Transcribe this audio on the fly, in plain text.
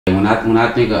when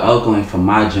I think of Oakland for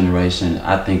my generation,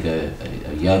 I think of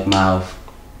a Yuck Mouth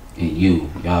and you.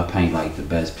 Y'all paint like the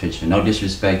best picture. No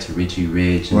disrespect to Richie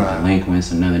Rich and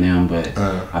Delinquents and none of them, but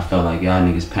I felt like y'all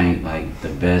niggas paint like the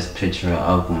best picture of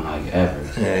Oakland like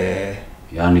ever. Yeah.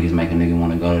 Y'all niggas make a nigga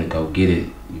want to go get it.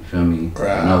 You feel me?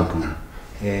 Right. In Oakland.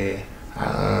 Yeah.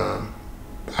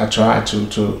 I try to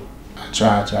too. I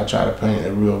try to paint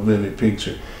a real vivid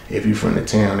picture. If you're from the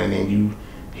town and then you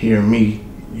hear me,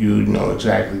 you know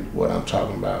exactly what I'm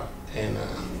talking about and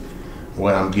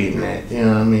what I'm getting at. You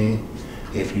know what I mean?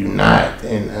 If you're not,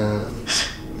 and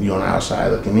you on the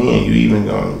outside looking in, you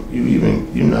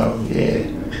know,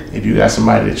 if you got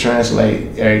somebody to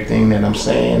translate everything that I'm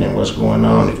saying and what's going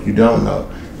on, if you don't know,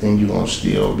 then you gonna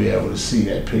still be able to see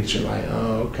that picture like,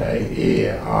 oh, okay,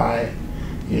 yeah, all right,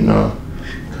 you know,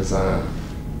 because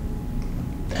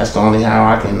that's the only how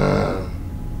I can,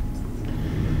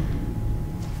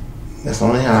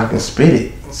 spit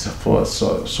it so a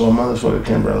motherfucker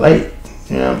can relate.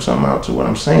 You know what I'm talking about, to what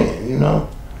I'm saying, you know?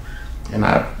 And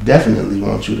I definitely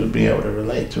want you to be able to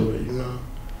relate to it, you know?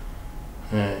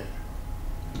 Yeah.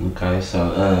 Okay,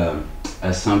 so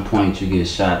at some point you get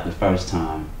shot the first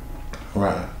time.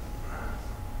 Right.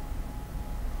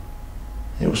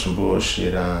 It was some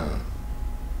bullshit.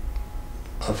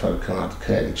 Motherfucker come out the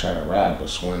cut and try to rob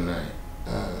us one night.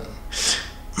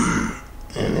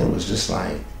 And it was just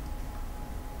like,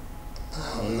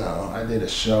 I don't know, I did a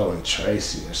show in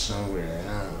Tracy or somewhere, and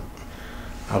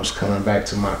I was coming back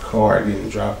to my car, getting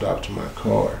dropped off to my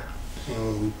car, and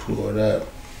when we pulled up,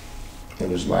 it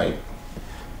was like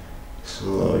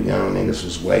some little young niggas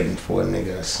was waiting for a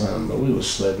nigga or something, but we was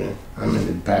slipping. I'm in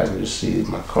the passenger seat of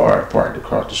my car, parked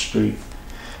across the street,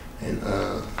 and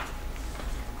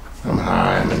I'm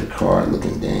high, I'm in the car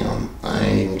looking down, I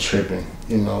ain't even tripping,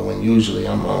 you know, when usually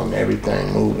I'm on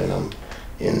everything moving, I'm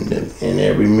in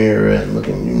every mirror and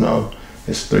looking, you know,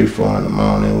 it's 3-4 in the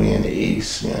morning, we in the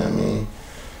east, you know what I mean?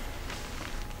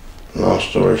 Long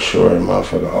story short, the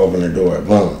motherfucker opened the door,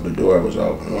 boom, the door was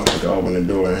open. The motherfucker opened the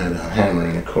door and had a hammer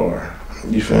in the car.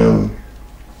 You feel me?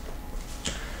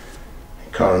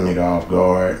 He caught a nigga off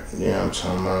guard, you know what I'm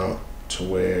talking about, to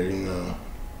where, you know,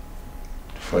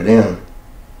 for them,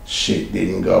 shit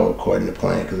didn't go according to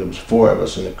plan because it was 4 of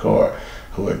us in the car.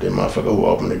 The motherfucker who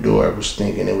opened the door was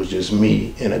thinking it was just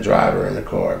me and a driver in the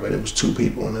car, but it was 2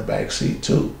 people in the back seat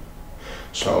too.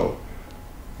 So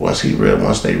once they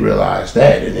realized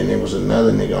that, and then there was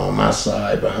another nigga on my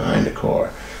side behind the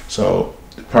car. So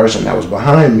the person that was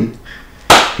behind me,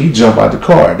 he jumped out the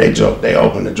car. They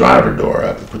opened the driver door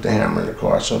up and put the hammer in the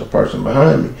car. So the person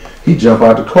behind me, he jumped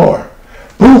out the car,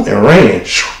 boom, and ran.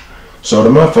 So the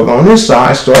motherfucker on this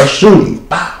side started shooting,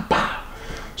 pow, pow.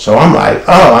 So I'm like,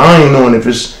 oh, I ain't knowing if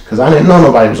it's, because I didn't know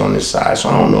nobody was on this side, so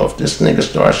I don't know if this nigga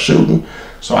starts shooting.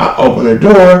 So I open the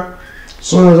door. As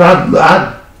soon as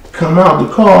I come out the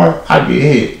car, I get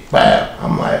hit. Bam.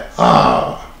 I'm like,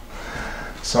 oh.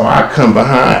 So I come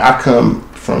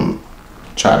from,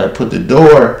 try to put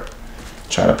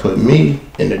me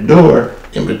in the door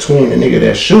in between the nigga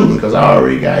that's shooting, because I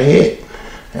already got hit.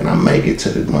 And I make it to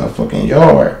the motherfucking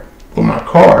yard where my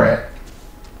car at.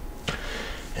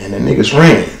 And the niggas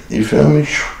ran, you feel me?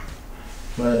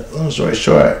 But long story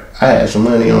short, I had some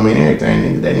money on me and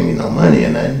everything. They didn't need no money or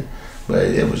nothing. But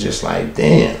it was just like,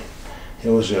 damn. It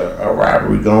was a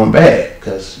robbery going bad.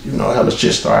 Because, you know, hella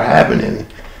shit started happening.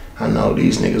 I know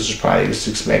these niggas was probably just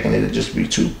expecting it to just be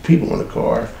 2 people in the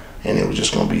car. And it was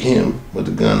just going to be him with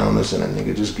the gun on us and a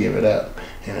nigga just give it up.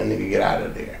 And a nigga get out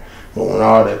of there. But when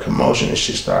all that commotion and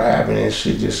shit started happening,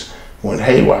 shit just went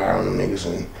haywire on them niggas.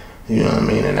 And you know what I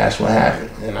mean? And that's what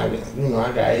happened. And I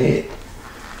got hit.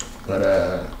 But,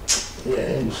 yeah,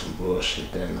 it was some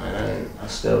bullshit that night. I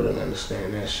still didn't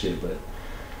understand that shit, but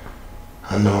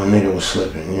I know a nigga was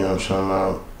slipping, you know what I'm talking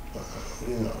about?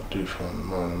 You know, 3-4 in the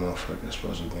morning, motherfucker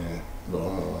supposed to be a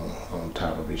little more on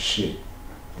top of his shit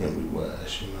than we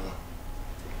was, you know?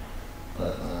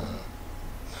 But,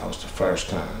 that was the first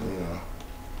time, you know?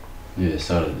 Yeah,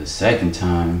 so the second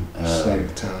time...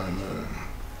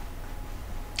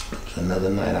 Another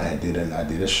night I did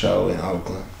a show in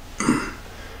Oakland,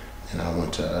 and I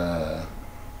went to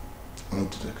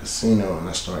the casino and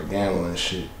I started gambling and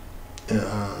shit. And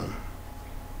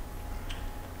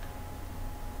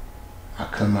I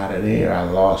come out of there, I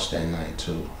lost that night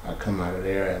too. I come out of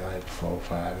there at like 4 or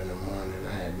 5 in the morning.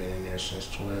 I had been in there since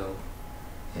 12,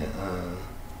 and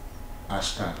I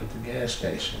stopped at the gas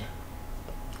station,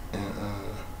 and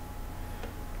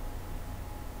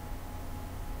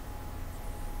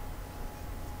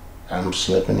I'm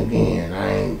slipping again.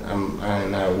 I ain't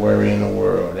not a worry in the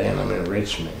world. And I'm in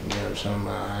Richmond. You know what I'm talking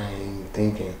about? I ain't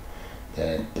thinking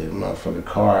that the motherfucking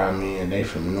car I'm in, they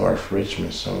from North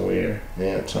Richmond somewhere.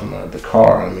 Yeah, I'm talking about the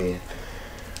car I'm in.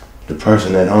 The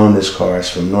person that owned this car is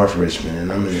from North Richmond,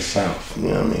 and I'm in the South. You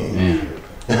know what I mean?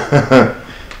 Yeah.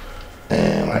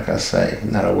 And like I say,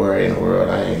 not a worry in the world.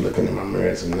 I ain't looking in my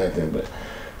mirrors or nothing, but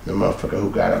the motherfucker who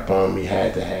got up on me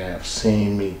had to have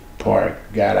seen me park,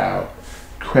 got out,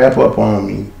 crept up on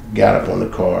me, got up on the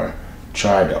car,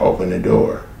 tried to open the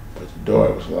door, but the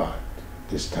door was locked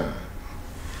this time.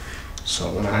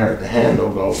 So when I heard the handle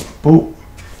go boop,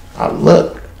 I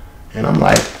look, and I'm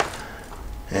like,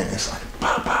 and it's like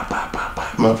pop, pop, pop, pop,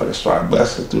 pop. Motherfucker started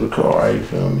busting through the car, you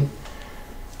feel me?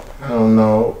 I don't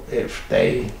know if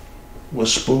they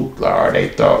was spooked or they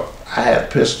thought I had a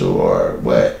pistol or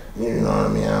what, you know what I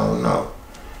mean? I don't know.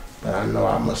 But I know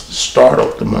I must have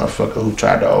startled the motherfucker who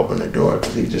tried to open the door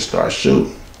because he just started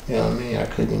shooting. You know what I mean? I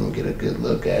couldn't even get a good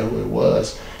look at who it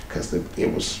was because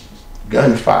it was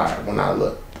gunfire when I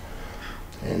looked.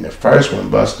 And the first one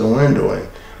bust the window and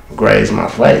grazed my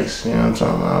face. You know what I'm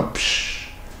talking about? Psh.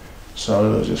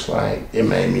 So it was just like, it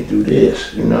made me do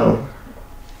this, you know?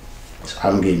 So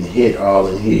I'm getting hit all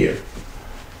in here.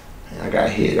 And I got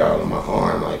hit all in my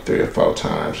arm like 3 or 4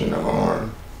 times in the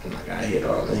arm. And I got hit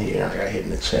all in here. I got hit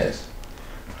in the chest,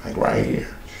 like right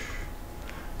here.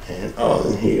 And all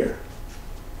in here.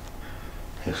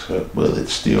 It's a bullet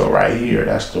still right here.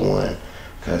 That's the one.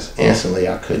 Because instantly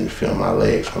I couldn't feel my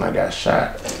legs when I got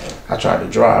shot. I tried to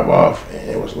drive off and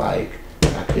it was like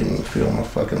I couldn't even feel my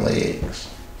fucking legs.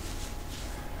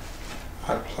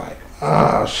 I was like,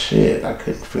 oh shit, I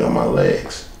couldn't feel my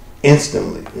legs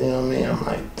instantly. You know what I mean? I'm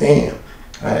like, damn.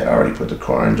 I had already put the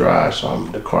car in drive, so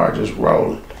the car just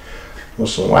rolling. With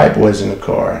some white boys in the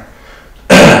car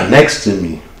next to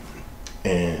me.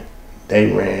 And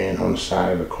they ran on the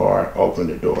side of the car, opened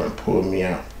the door and pulled me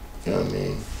out. You know what I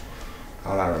mean?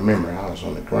 All I remember, I was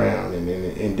on the ground, and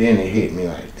then it hit me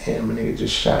like, damn, a nigga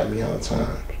just shot me all the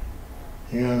time.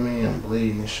 You know what I mean? I'm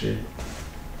bleeding and shit.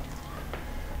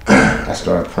 I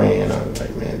started praying. I was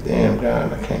like, man, damn,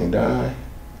 God, I can't die.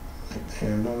 Like,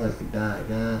 damn, don't let me die,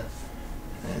 God.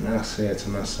 And I said to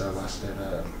myself, I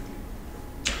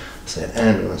said,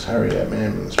 ambulance, hurry up,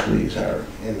 ambulance, please hurry.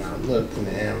 And I looked, and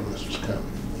the ambulance was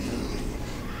coming.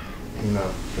 You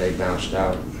know, they bounced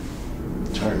out.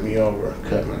 Turned me over,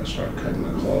 started cutting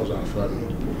my clothes off of me.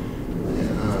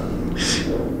 And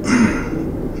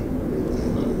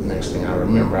next thing I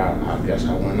remember, I guess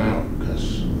I went out,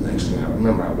 because next thing I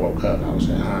remember, I woke up, I was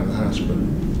at the hospital,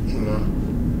 you know?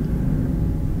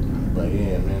 But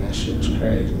yeah, man, that shit was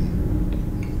crazy.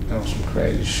 That was some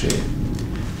crazy shit.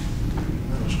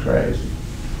 That was crazy.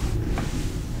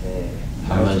 And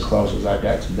that was as close as I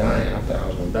got to dying. I thought I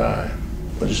was gonna die.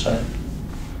 What'd you say?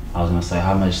 I was gonna say,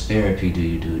 how much therapy do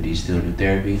you do? Do you still do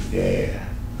therapy? Yeah,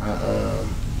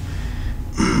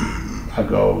 I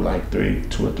go like 2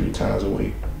 or 3 times a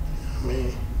week. I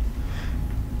mean,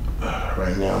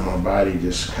 right now my body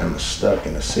just kind of stuck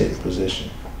in a sitting position.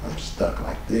 I'm stuck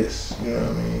like this, you know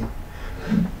what I mean?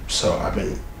 So I've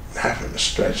been having to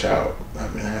stretch out.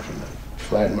 I've been having to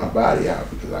flatten my body out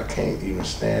because I can't even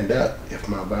stand up if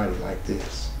my body's like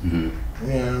this. Mm-hmm.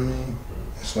 You know what I mean?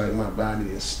 It's like my body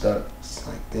is stuck. It's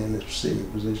like in this sitting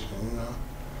position, you know?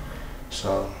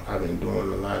 So I've been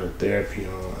doing a lot of therapy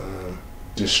on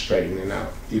just straightening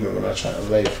out. Even when I try to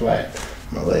lay flat,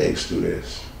 my legs do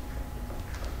this.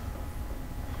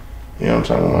 You know what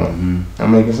I'm talking about? Mm-hmm. That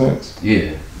making sense?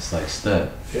 Yeah, it's like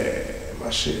stuck. Yeah, my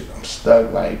shit, I'm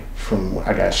stuck like from,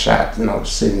 I got shot and I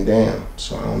was sitting down.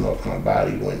 So I don't know if my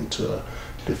body went into a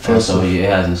defensive. So it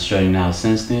hasn't straightened out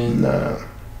since then? Nah.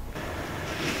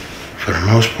 For the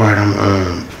most part,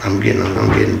 I'm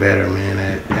getting better, man,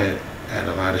 at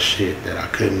a lot of shit that I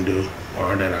couldn't do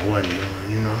or that I wasn't doing,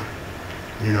 you know?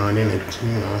 You know, and then it,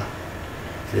 you know,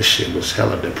 this shit was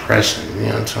hella depressing, you know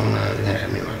what I'm talking about? It had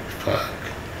me like, fuck,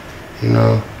 you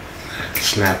know? I had to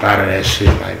snap out of that shit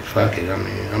like, fuck it, I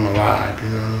mean, I'm alive, you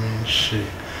know what I mean? Shit,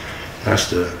 that's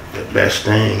the best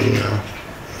thing, you know,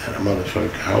 that a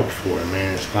motherfucker can hope for,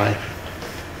 man, it's life,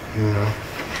 you know?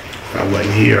 If I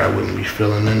wasn't here, I wouldn't be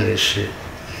feeling none of this shit,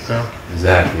 you know?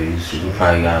 Exactly. You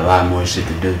probably got a lot more shit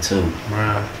to do, too.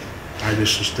 Right. I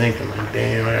just was thinking, like,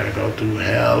 damn, I gotta go through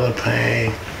hell of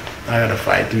pain. I gotta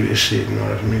fight through this shit in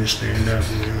order for me to stand up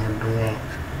and in order to walk.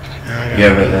 You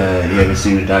ever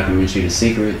seen the documentary The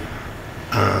Secret?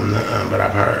 But I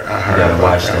heard you gotta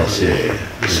watch that shit. Yeah,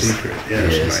 The Secret. Yeah,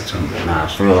 that's what I Nah,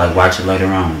 for real, like, watch it later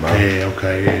on, bro. Yeah,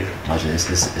 okay, yeah. Watch it.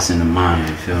 It's in the mind,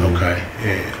 you feel me? Okay,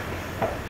 yeah.